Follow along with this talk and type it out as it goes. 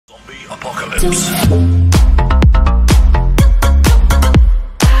apocalypse.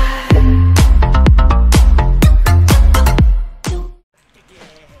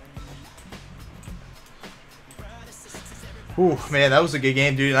 Ooh, man, that was a good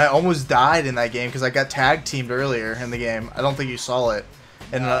game, dude. I almost died in that game because I got tag teamed earlier in the game. I don't think you saw it.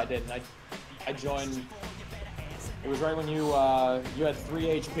 And I didn't. I joined. It was right when you you had 3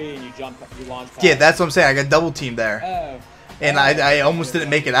 HP and you launched pad. Yeah, that's what I'm saying. I got double teamed there. Oh. And I almost didn't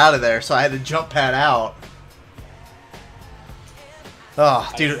make it out of there, so I had to jump pad out. Oh,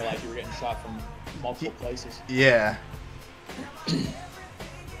 I dude. didn't realize you were getting shot from multiple places. Yeah.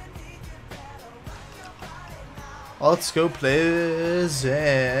 Let's go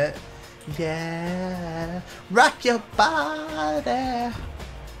Pleasant. Yeah. Rock your body.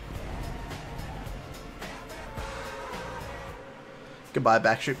 Goodbye,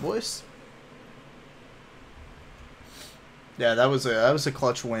 Backstreet Boys. Yeah, that was a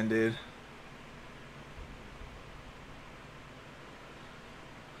clutch win, dude.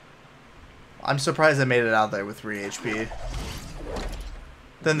 I'm surprised I made it out there with 3 HP.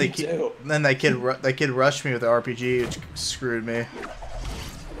 Then that kid rushed me with the RPG, which screwed me.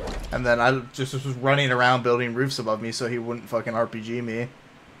 And then I just was running around building roofs above me so he wouldn't fucking RPG me.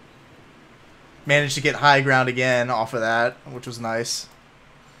 Managed to get high ground again off of that, which was nice.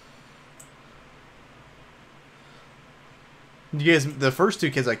 You guys, the first 2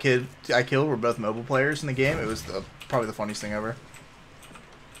 kids I killed were both mobile players in the game. It was probably the funniest thing ever.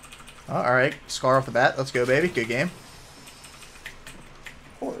 Oh, all right, Scar off the bat. Let's go, baby. Good game.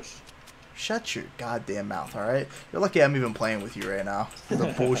 Of course. Shut your goddamn mouth, all right? You're lucky I'm even playing with you right now.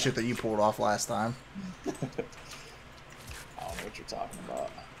 The bullshit that you pulled off last time. I don't know what you're talking about.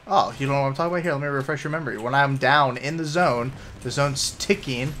 Oh, you don't know what I'm talking about? Here, let me refresh your memory. When I'm down in the zone's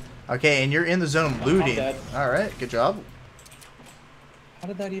ticking, okay, and you're in the zone looting. All right, good job. How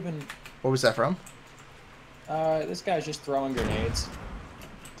did that even... What was that from? This guy's just throwing grenades.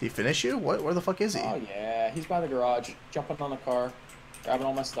 Did he finish you? What? Where the fuck is he? Oh, yeah. He's by the garage, jumping on the car, grabbing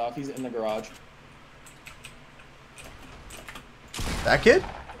all my stuff. He's in the garage. That kid?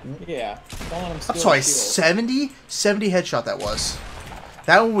 Yeah. Don't let him steal I'm sorry, the shield. 70 headshot that was.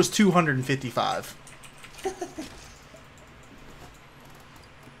 That one was 255.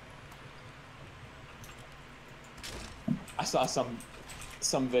 I saw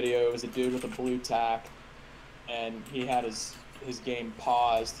some video. It was a dude with a blue tack, and he had his game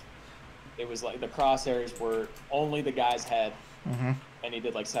paused. It was like the crosshairs were only the guy's head, and he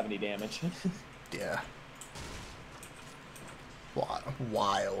did like 70 damage. Yeah.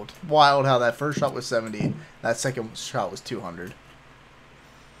 Wild how that first shot was 70, that second shot was 200.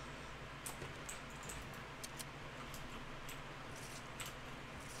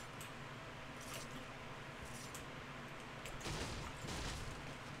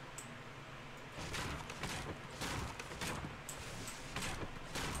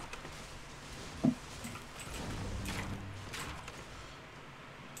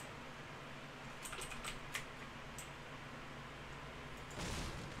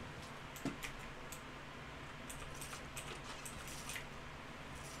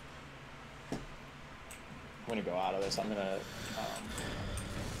 I'm gonna go out of this. I'm gonna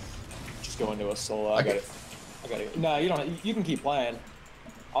just go into a solo. Okay. I gotta. No, you don't. You can keep playing.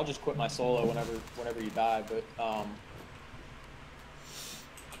 I'll just quit my solo whenever you die. But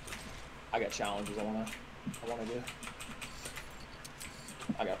I got challenges I wanna do.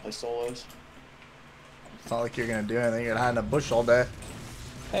 I gotta play solos. It's not like you're gonna do anything. You're gonna hide in a bush all day.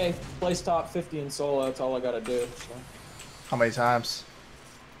 Hey, place top 50 in solo. That's all I gotta do. So. How many times?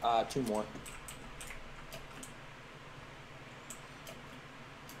 2 more.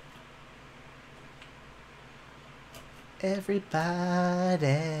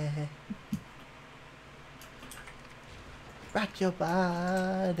 Everybody, rock your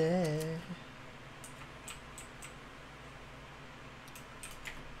body.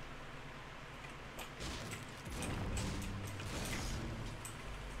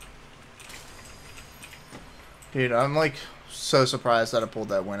 Dude, I'm like so surprised that I pulled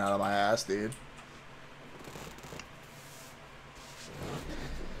that win out of my ass, dude.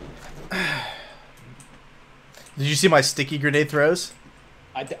 Did you see my sticky grenade throws?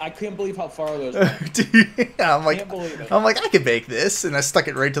 I couldn't believe how far those went. Dude, I'm like, Can't believe it. I'm like, I could make this, and I stuck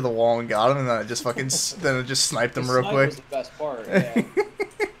it right to the wall and got him, and then I just fucking, then I just sniped him real snipe quick. was the best part. Yeah.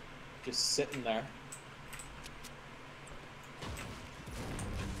 Just sitting there.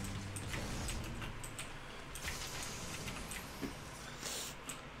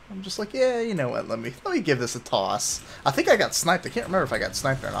 I'm just like, yeah, you know what? Let me give this a toss. I think I got sniped. I can't remember if I got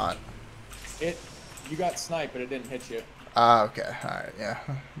sniped or not. You got sniped, but it didn't hit you. Ah, okay. Alright, yeah.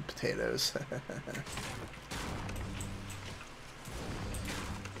 Potatoes.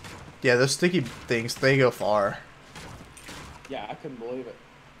 Yeah, those sticky things, they go far. Yeah, I couldn't believe it.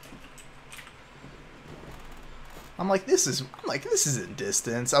 I'm like, this isn't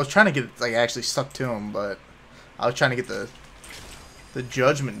distance. I was trying to get, like, actually stuck to him, but I was trying to get the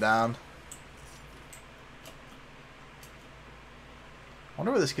judgment down. I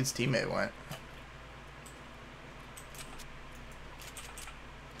wonder where this kid's teammate went.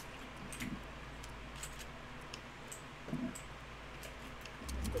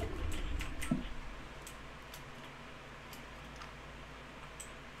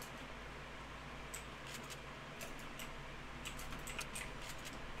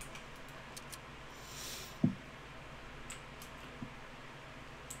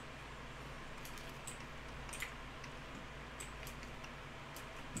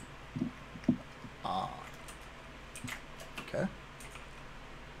 Ah. Okay.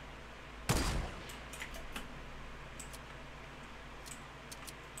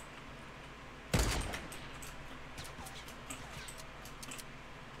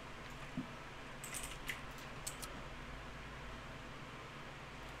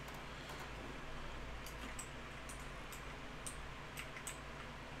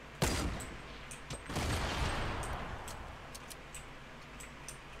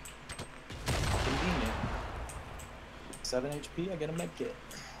 Convenient. 7 HP, I get a med kit.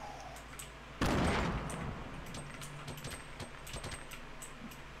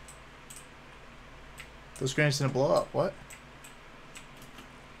 Those grenades didn't blow up. What?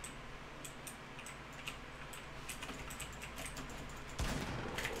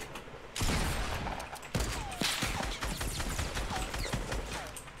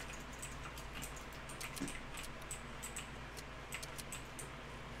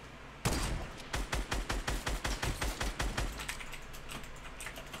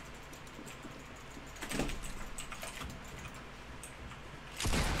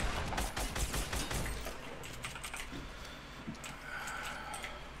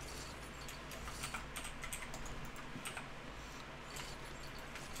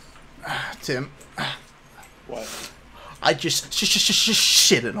 Tim. What? I just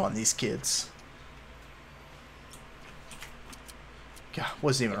shitted on these kids. God,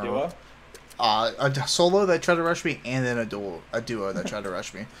 wasn't even Duo? a solo that tried to rush me, and then a duo that tried to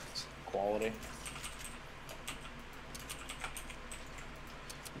rush me. Quality.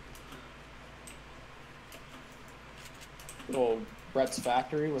 Good old Brett's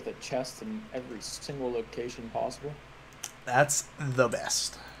factory with a chest in every single location possible. That's the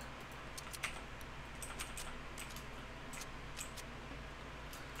best.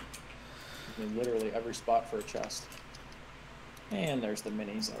 I mean, literally every spot for a chest. And there's the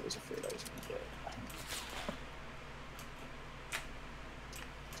minis I was afraid I was going to get.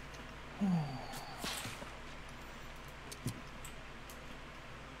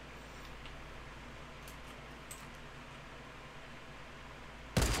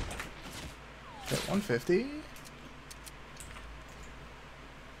 Hit 150.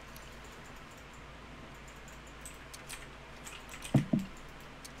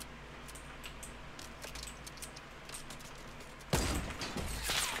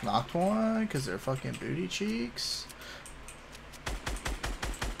 Knocked one because they're fucking booty cheeks.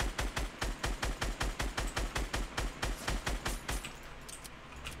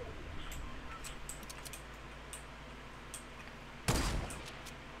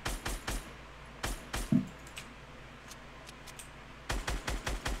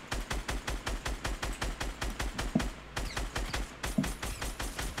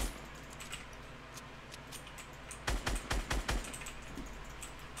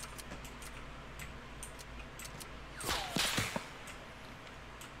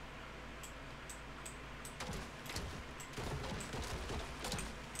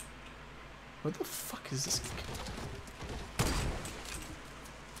 What the fuck is this?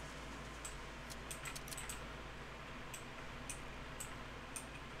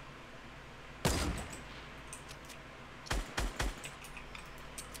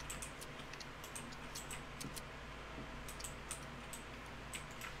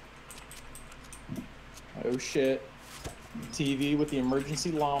 Oh shit. TV with the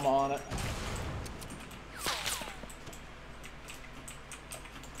emergency llama on it.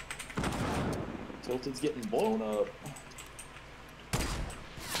 Tilted's getting blown up.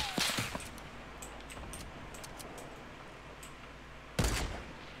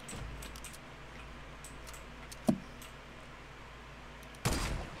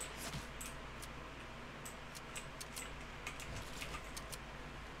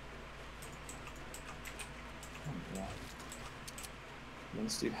 Oh, yeah.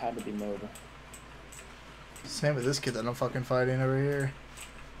 this dude had to be mobile. Same with this kid that I'm fucking fighting over here.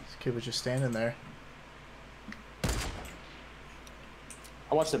 This kid was just standing there.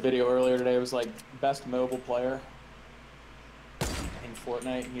 I watched a video earlier today. It was like best mobile player in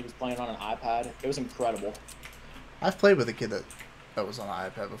Fortnite, and he was playing on an iPad. It was incredible. I've played with a kid that was on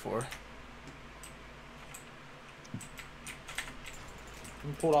an iPad before.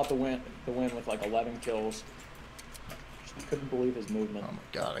 He pulled out the win with like 11 kills. Just couldn't believe his movement. Oh my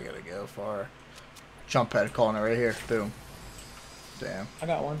god, I gotta go far. Jump pad calling it right here. Boom. Damn. I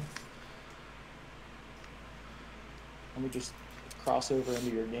got one. Let me just cross over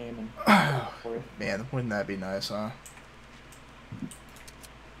into your game and for you. Man, wouldn't that be nice, huh?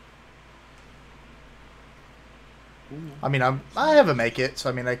 Ooh. I mean, I have a make it, so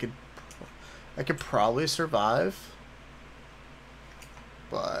I mean, I could probably survive.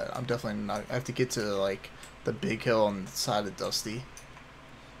 But I'm definitely not. I have to get to like the big hill on the side of Dusty,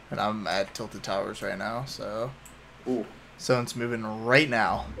 and I'm at Tilted Towers right now. So, ooh, someone's moving right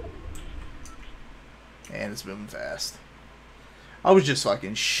now, and it's moving fast. I was just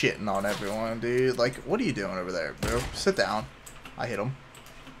fucking shitting on everyone, dude. Like, what are you doing over there, bro? Sit down. I hit him.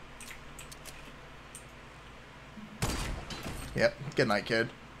 Yep. Good night, kid.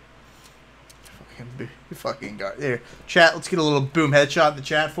 You fucking got here. Chat, let's get a little boom headshot in the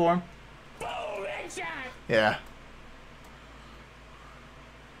chat for him. Boom headshot. Yeah.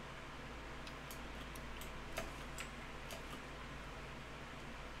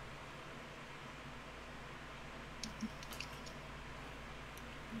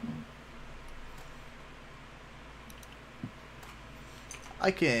 I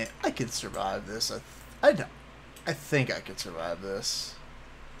can survive this. I think I could survive this.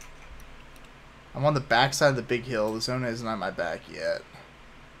 I'm on the back side of the big hill. The zone isn't on my back yet.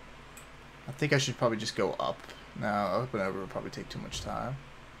 I think I should probably just go up. No, up and over would probably take too much time.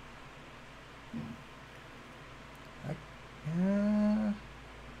 Yeah.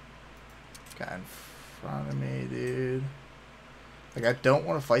 Guy in front of me, dude. Like, I don't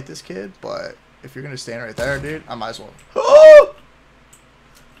want to fight this kid, but if you're going to stand right there, dude, I might as well. Oh!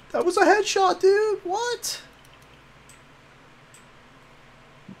 That was a headshot, dude. What?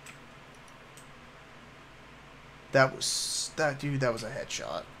 That was dude, that was a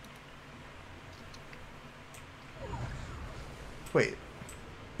headshot. Wait.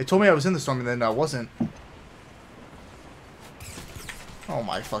 They told me I was in the storm and then I wasn't. Oh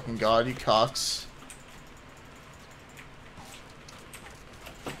my fucking god, you cocks.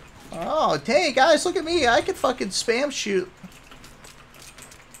 Oh, hey guys, look at me. I can fucking spam shoot.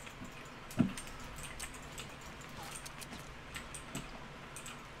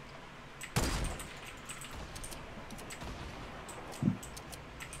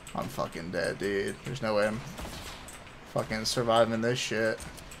 I'm fucking dead, dude. There's no way I'm fucking surviving this shit.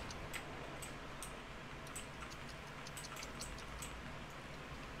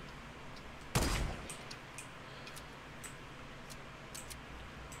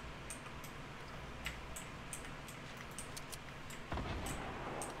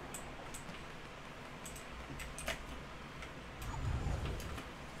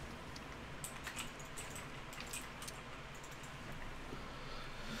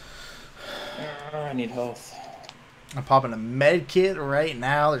 I need health. I'm popping a med kit right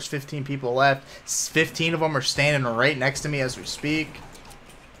now. There's 15 people left. 15 of them are standing right next to me as we speak.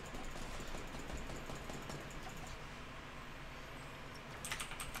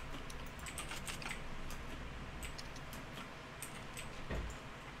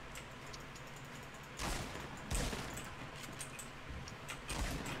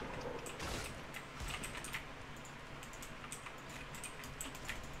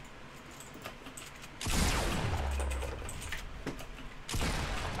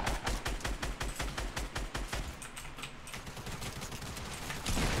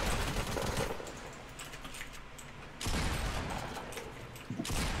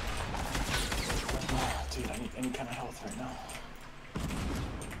 Dude, I need any kind of health right now.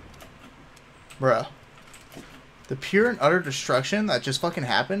 Bruh. The pure and utter destruction that just fucking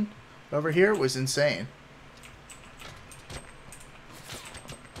happened over here was insane.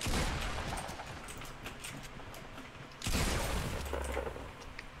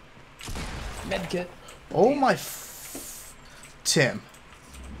 Medkit. Oh my Tim.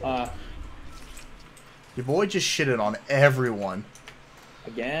 Your boy just shitted on everyone.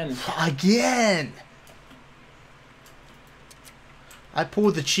 Again. Again! I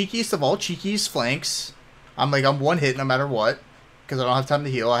pulled the cheekiest of all cheekiest flanks. I'm one hit no matter what. Because I don't have time to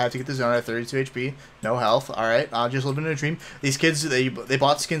heal. I have to get the zone at 32 HP. No health. Alright. I'll just live in a dream. These kids, they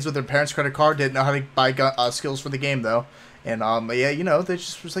bought skins with their parents' credit card. Didn't know how to buy skills for the game, though. And yeah, you know, they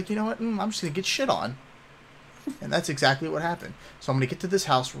just was like, you know what, I'm just gonna get shit on. And that's exactly what happened. So I'm gonna get to this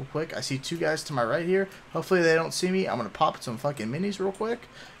house real quick. I see two guys to my right here. Hopefully they don't see me. I'm gonna pop some fucking minis real quick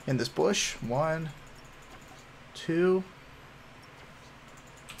in this bush. 1, 2.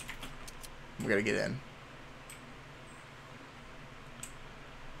 We gotta get in.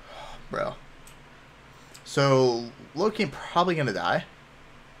 Bro. So, Loki probably gonna die.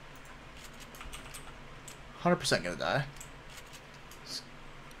 100% gonna die.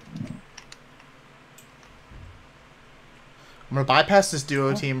 I'm gonna bypass this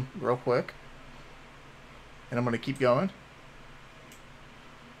duo team real quick. And I'm gonna keep going.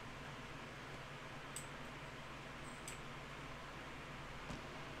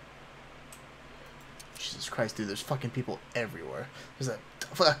 Jesus Christ, dude, there's fucking people everywhere. There's a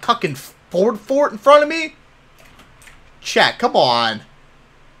fucking fort in front of me. Chat, come on.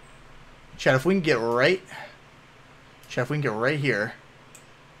 Chat, if we can get right... Chat, if we can get right here.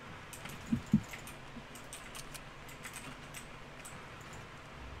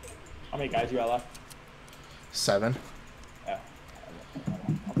 How many guys you got left? 7. Yeah.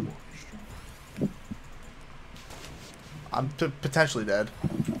 I'm potentially dead.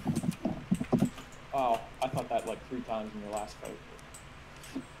 Oh, I thought that like 3 times in your last fight.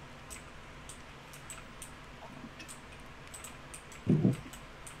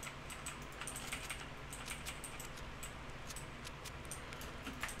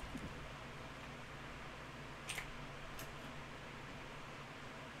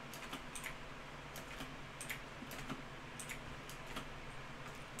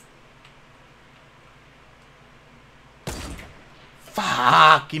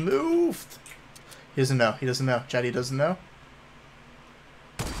 Fuck, he moved. He doesn't know. He doesn't know. Chat, he doesn't know.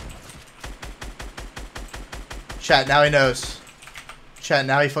 Chat, now he knows. Chat,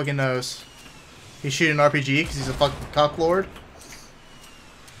 now he fucking knows. He's shooting an RPG because he's a fucking cocklord.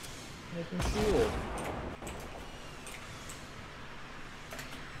 Make him shield.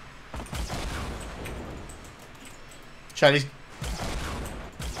 Chat, he's...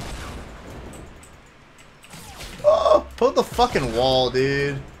 Oh, put the fucking wall,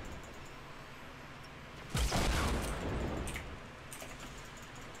 dude.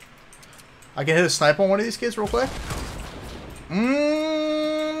 I can hit a sniper on one of these kids real quick.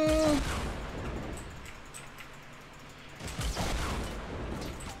 Ooh.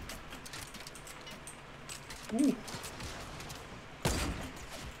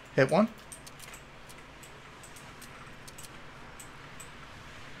 Hit one.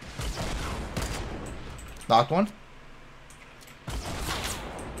 Knocked one.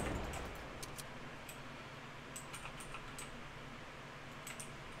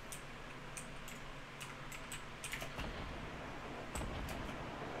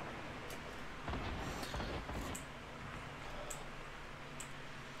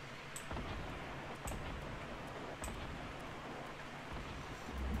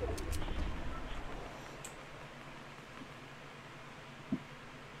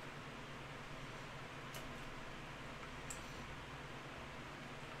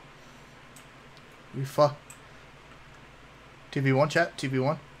 We fuck. 2v1 chat,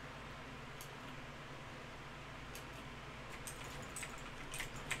 2v1.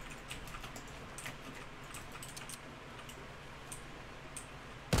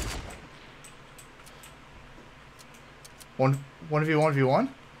 One 1v1v1.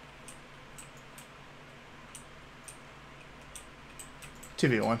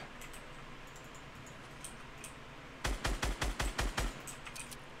 2v1.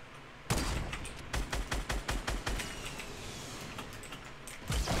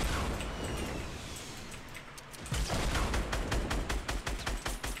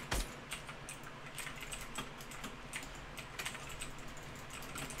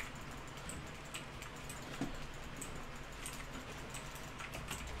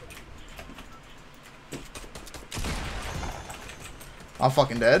 I'm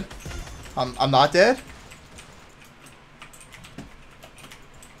fucking dead. I'm not dead.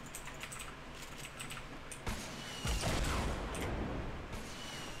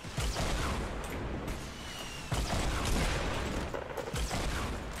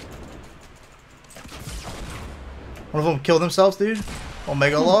 One of them killed themselves, dude.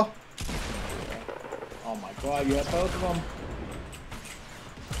 Omega Law. Oh my god, you have both of them.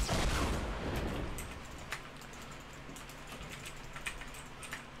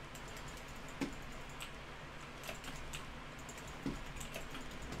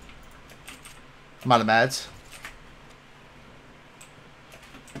 I'm out of mads.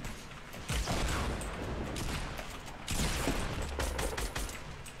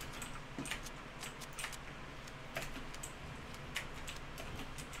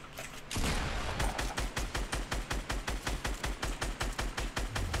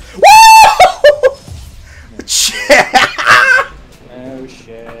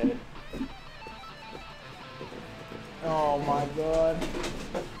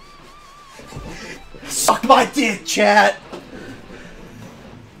 my dick, chat.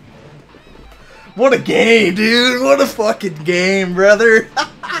 What a game, dude. What a fucking game, brother.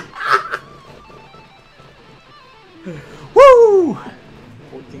 Woo!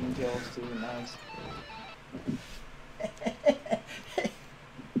 14 kills, too. Nice.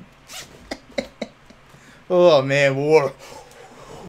 Oh, man.